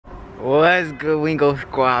What's good, Wingo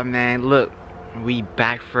Squad, man? Look, we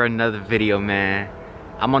back for another video, man.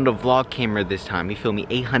 I'm on the vlog camera this time. You feel me?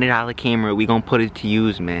 $800 camera. We gonna put it to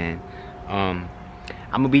use, man. I'm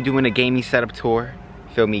gonna be doing a gaming setup tour.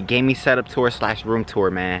 Feel me? Gaming setup tour / room tour,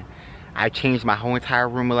 man. I changed my whole entire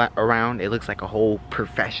room around. It looks like a whole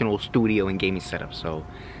professional studio and gaming setup. So,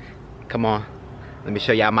 come on. Let me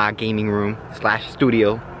show y'all my gaming room /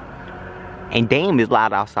 studio. And damn, it's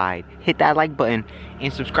loud outside. Hit that like button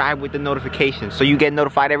and subscribe with the notifications so you get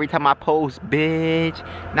notified every time I post,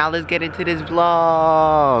 bitch. Now let's get into this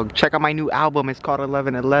vlog. Check out my new album. It's called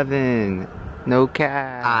 1111. No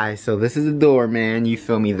cap. Alright, so this is the door, man. You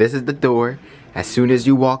feel me? This is the door. As soon as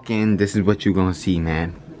you walk in, this is what you're gonna see,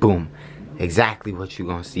 man. Boom. Exactly what you're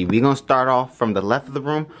gonna see. We're gonna start off from the left of the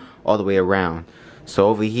room all the way around. So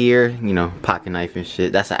over here, you know, pocket knife and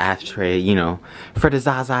shit. That's an ashtray, you know, for the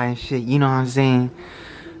Zaza and shit. You know what I'm saying?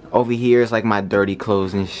 Over here is like my dirty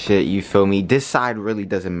clothes and shit. You feel me? This side really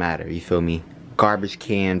doesn't matter. You feel me? Garbage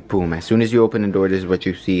can, boom. As soon as you open the door, this is what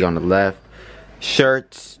you see on the left.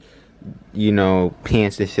 Shirts, you know,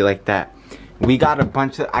 pants and shit like that. We got a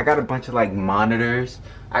bunch of, I got a bunch of like monitors.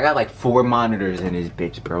 I got like 4 monitors in this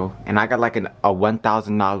bitch, bro. And I got like a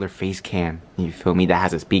 $1,000 face cam. You feel me? That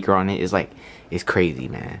has a speaker on it. It's like, it's crazy,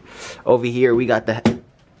 man. Over here, we got the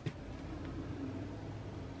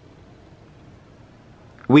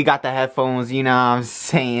headphones, you know what I'm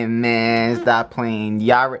saying, man. Stop playing.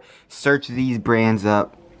 Y'all search these brands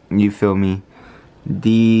up. You feel me?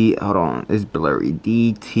 Hold on, it's blurry.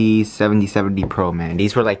 DT7070 Pro, man.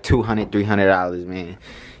 These were like $200, $300, man.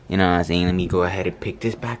 You know what I'm saying? Let me go ahead and pick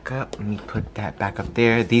this back up. Let me put that back up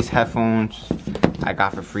there. These headphones I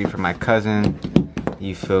got for free from my cousin.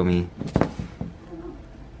 You feel me?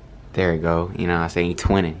 There we go. You know what I'm saying?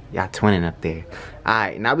 Twinning. Y'all twinning up there.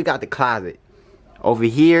 Alright, now we got the closet. Over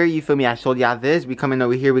here, you feel me? I showed y'all this. We coming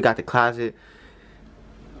over here, we got the closet.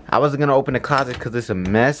 I wasn't gonna open the closet because it's a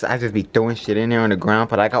mess. I just be throwing shit in there on the ground,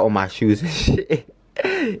 but I got all my shoes and shit.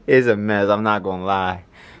 It's a mess, I'm not gonna lie.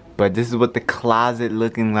 But this is what the closet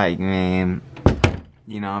looking like, man.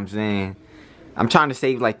 You know what I'm saying? I'm trying to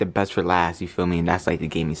save like the best for last, you feel me? And that's like the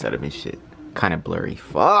gaming setup and shit. Kind of blurry.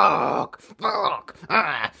 Fuck.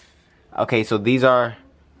 Ah. Okay, so these are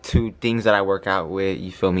 2 things that I work out with,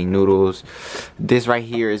 you feel me? Noodles. This right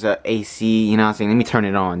here is a AC, you know what I'm saying? Let me turn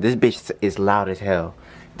it on. This bitch is loud as hell.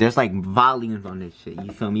 There's like volumes on this shit,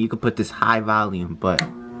 you feel me? You could put this high volume, but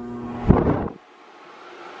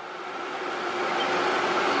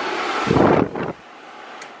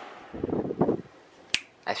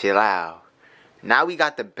that shit loud. Now we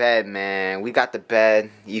got the bed, man. We got the bed,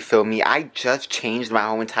 you feel me? I just changed my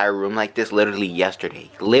whole entire room like this literally yesterday.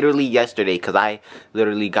 Literally yesterday, because I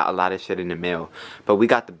literally got a lot of shit in the mail. But we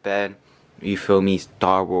got the bed, you feel me?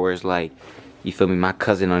 Star Wars, like, you feel me? My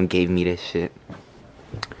cousin gave me this shit.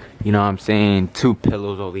 You know what I'm saying? 2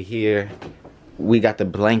 pillows over here. We got the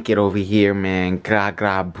blanket over here, man. Gra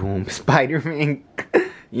gra boom. Spider-Man.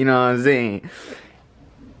 You know what I'm saying?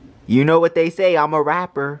 You know what they say, I'm a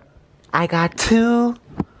rapper. I got 2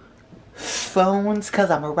 phones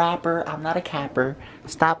because I'm a rapper. I'm not a capper.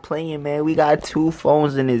 Stop playing, man. We got 2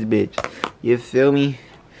 phones in this bitch. You feel me?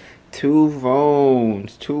 2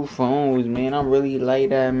 phones. 2 phones, man. I'm really like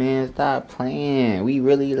that, man. Stop playing. We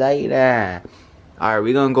really like that. Alright,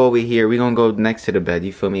 we're gonna go over here. We're gonna go next to the bed.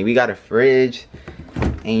 You feel me? We got a fridge.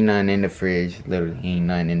 Ain't nothing in the fridge. Literally ain't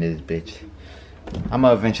nothing in this bitch. I'm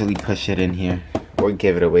gonna eventually push it in here or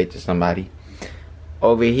give it away to somebody.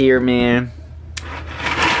 Over here, man,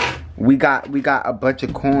 we got a bunch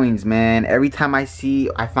of coins, man. Every time I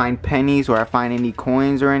find pennies or I find any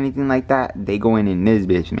coins or anything like that, they go in this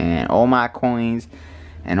bitch, man. All my coins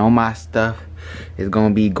and all my stuff is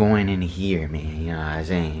gonna be going in here, man. You know what I'm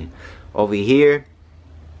saying? Over here,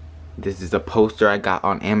 this is a poster I got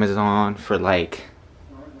on Amazon for like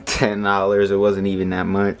 $10. It wasn't even that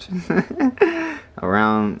much.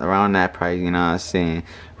 around that price, you know what I'm saying?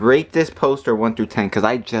 Rate this poster 1 through 10 because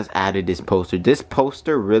I just added this poster. This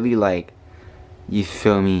poster really, like, you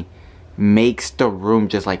feel me, makes the room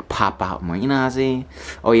just like pop out more, you know what I'm saying?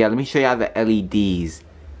 Oh yeah, let me show y'all the LEDs.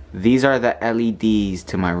 These are the LEDs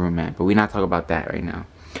to my room, man, but we're not talking about that right now.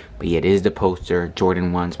 But yeah, this is the poster.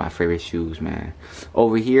 Jordan 1's my favorite shoes, man.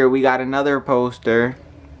 Over here we got another poster.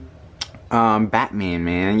 Batman,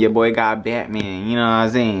 man. Your boy got Batman, you know what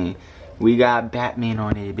I'm saying? We got Batman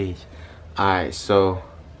on it, bitch. Alright, so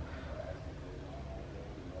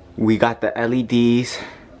we got the LEDs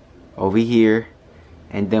over here.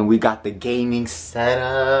 And then we got the gaming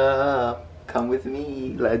setup. Come with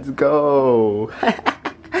me. Let's go.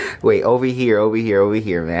 Wait, over here,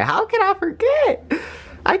 man. How can I forget?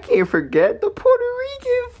 I can't forget the Puerto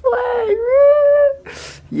Rican flag.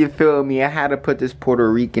 You feel me? I had to put this Puerto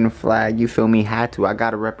Rican flag. You feel me? Had to. I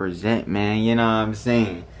gotta represent, man. You know what I'm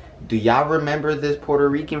saying? Do y'all remember this Puerto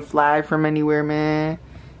Rican flag from anywhere, man?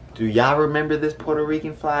 Do y'all remember this Puerto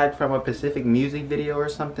Rican flag from a Pacific music video or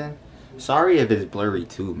something? Sorry if it's blurry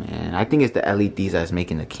too, man. I think it's the LEDs that's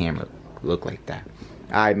making the camera look like that.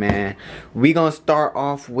 Alright, man. We gonna start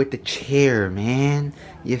off with the chair, man.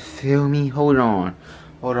 You feel me? Hold on.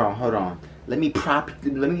 Hold on. Let me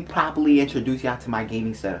properly introduce y'all to my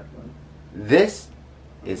gaming setup. This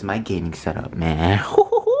is my gaming setup, man.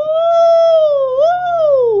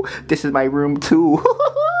 This is my room too.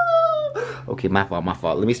 Okay, my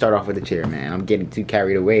fault. Let me start off with the chair, man. I'm getting too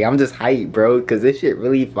carried away. I'm just hyped, bro, because this shit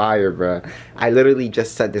really fire, bro. I literally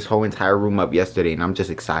just set this whole entire room up yesterday, and I'm just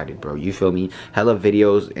excited, bro. You feel me? Hella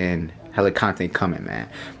videos and hella content coming, man.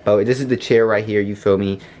 But this is the chair right here, you feel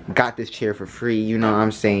me? Got this chair for free, you know what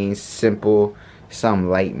I'm saying? Simple, some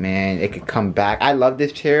light, man. It could come back. I love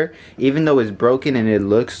this chair, even though it's broken and it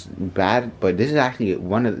looks bad, but this is actually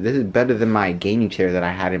this is better than my gaming chair that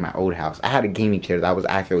I had in my old house. I had a gaming chair that was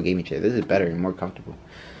actual gaming chair. This is better and more comfortable.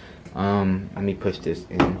 Let me push this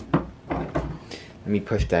in. Let me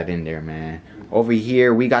push that in there, man. Over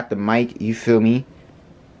here we got the mic, you feel me?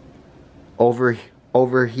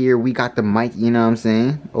 Over here we got the mic, you know what I'm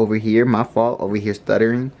saying? Over here, my fault, over here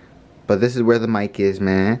stuttering. But this is where the mic is,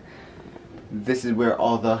 man. This is where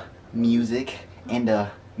all the music and the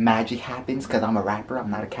magic happens, because I'm a rapper, I'm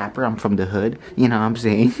not a capper, I'm from the hood, you know what I'm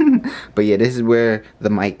saying? But yeah, this is where the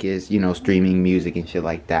mic is, you know, streaming music and shit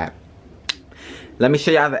like that. Let me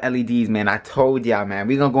show y'all the LEDs, man. I told y'all, man,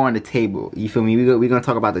 we gonna go on the table, you feel me? We gonna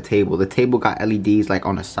talk about the table. The table got LEDs like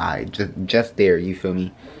on the side, just there, you feel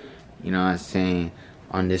me? You know what I'm saying?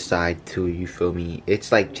 On this side too, you feel me?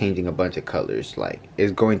 It's like changing a bunch of colors, like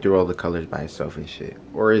it's going through all the colors by itself and shit.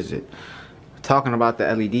 Or is it? Talking about the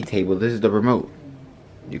LED table, this is the remote.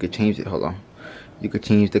 You could change it, hold on. You could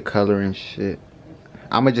change the color and shit.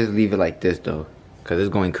 I'ma just leave it like this though, cause it's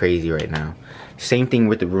going crazy right now. Same thing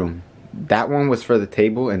with the room. That one was for the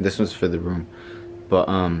table and this was for the room. But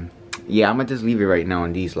yeah, I'ma just leave it right now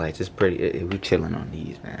on these lights. It's pretty, we chilling on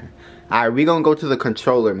these, man. Alright, we gonna go to the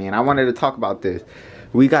controller, man. I wanted to talk about this.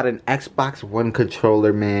 We got an Xbox One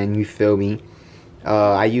controller, man, you feel me?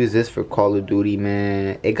 I use this for Call of Duty,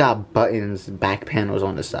 man. It got buttons, back panels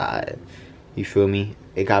on the side. You feel me?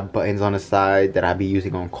 It got buttons on the side that I be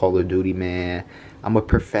using on Call of Duty, man. I'm a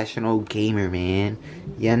professional gamer, man.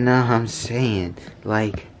 You know what I'm saying?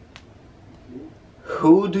 Like,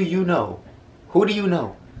 who do you know? Who do you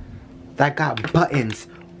know that got buttons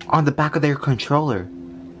on the back of their controller?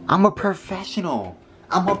 I'm a professional.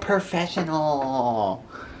 I'm a professional.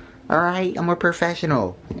 Alright, I'm a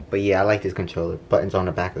professional. But yeah, I like this controller. Buttons on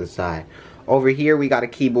the back of the side. Over here, we got a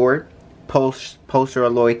keyboard. Poster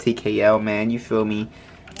Alloy TKL, man. You feel me?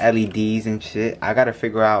 LEDs and shit. I gotta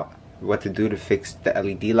figure out what to do to fix the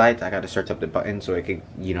LED lights. I gotta search up the button so it could,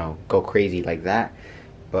 you know, go crazy like that.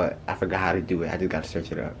 But I forgot how to do it. I just gotta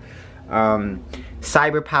search it up.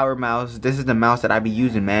 Cyber Power mouse. This is the mouse that I be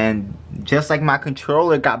using, man. Just like my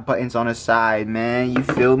controller got buttons on the side, man. You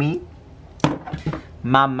feel me?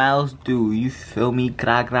 My mouse do, you feel me?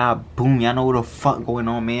 Gra gra boom. Y'all know what the fuck going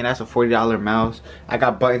on, man. That's a $40 mouse. I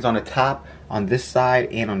got buttons on the top, on this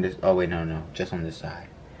side, and on this. Oh wait, no, just on this side.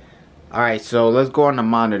 Alright, so let's go on the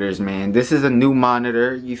monitors, man. This is a new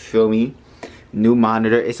monitor, you feel me? New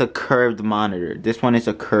monitor. It's a curved monitor. This one is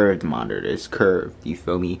a curved monitor. It's curved, you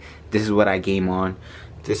feel me? This is what I game on.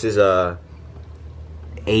 This is a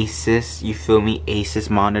Asus, you feel me? Asus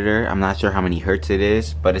monitor. I'm not sure how many hertz it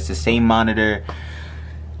is, but it's the same monitor.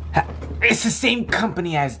 It's the same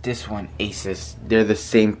company as this one, Asus. They're the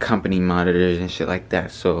same company monitors and shit like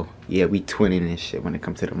that. So yeah, we twinning and shit when it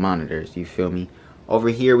comes to the monitors, you feel me? Over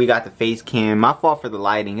here we got the face cam. My fault for the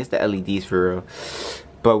lighting, it's the LEDs for real.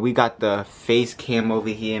 But we got the face cam over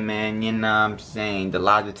here, man. You know what I'm saying? The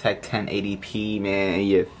Logitech 1080p, man.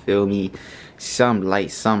 You feel me? Some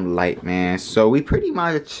light, man. So we pretty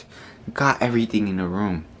much got everything in the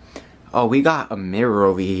room. Oh, we got a mirror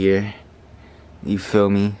over here. You feel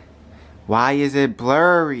me? Why is it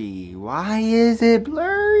blurry? Why is it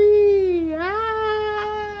blurry?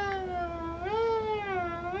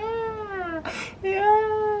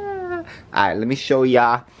 Yeah. Alright, let me show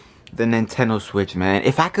y'all the Nintendo Switch, man.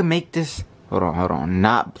 If I could make this, hold on,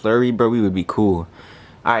 not blurry, bro, we would be cool.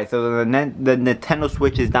 Alright, so the Nintendo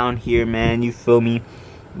Switch is down here, man. You feel me?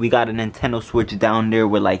 We got a Nintendo Switch down there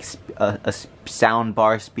with like a sound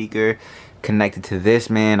bar speaker connected to this,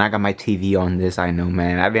 man. I got my TV on this, I know,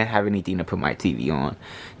 man. I didn't have anything to put my TV on.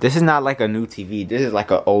 This is not like a new TV. This is like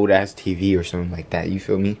an old ass TV or something like that, you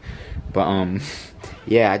feel me? But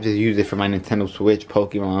yeah, I just use it for my Nintendo Switch,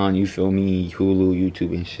 Pokemon, you feel me, Hulu,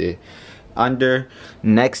 YouTube and shit.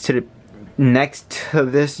 Next to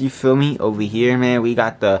this, you feel me, over here, man, we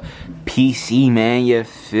got the PC, man, you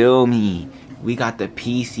feel me? We got the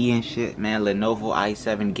PC and shit, man. Lenovo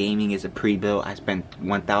i7 gaming is a pre-built. I spent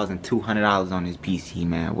 $1,200 on this PC,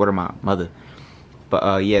 man. What are my mother?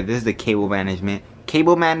 But yeah, this is the cable management.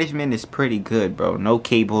 Cable management is pretty good, bro. No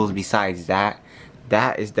cables besides that.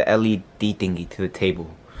 That is the LED thingy to the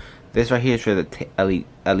table. This right here is for the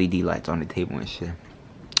LED lights on the table and shit.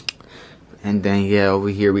 And then yeah, over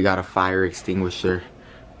here we got a fire extinguisher.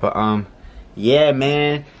 But yeah,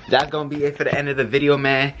 man, that's gonna be it for the end of the video,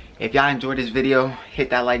 man. If y'all enjoyed this video, hit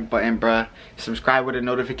that like button, bruh. Subscribe with the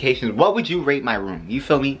notifications. What would you rate my room? You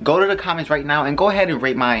feel me? Go to the comments right now and go ahead and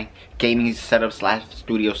rate my gaming setup /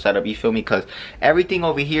 studio setup. You feel me? Because everything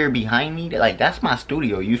over here behind me, like, that's my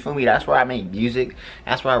studio. You feel me? That's where I make music.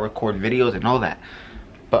 That's where I record videos and all that.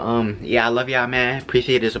 But yeah, I love y'all, man.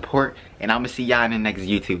 Appreciate the support, and I'm gonna see y'all in the next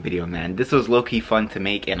YouTube video, man. This was low-key fun to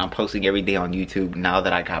make, and I'm posting every day on YouTube now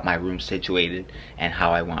that I got my room situated and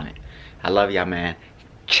how I want it. I love y'all, man.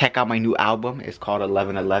 Check out my new album. It's called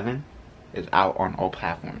 1111. It's out on all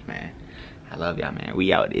platforms, man. I love y'all, man.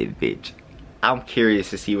 We out there, bitch. I'm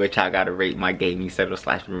curious to see what y'all gotta rate my gaming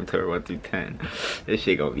setup / room tour 1 through 10. This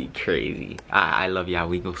shit gonna be crazy. I love y'all,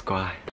 we go squad.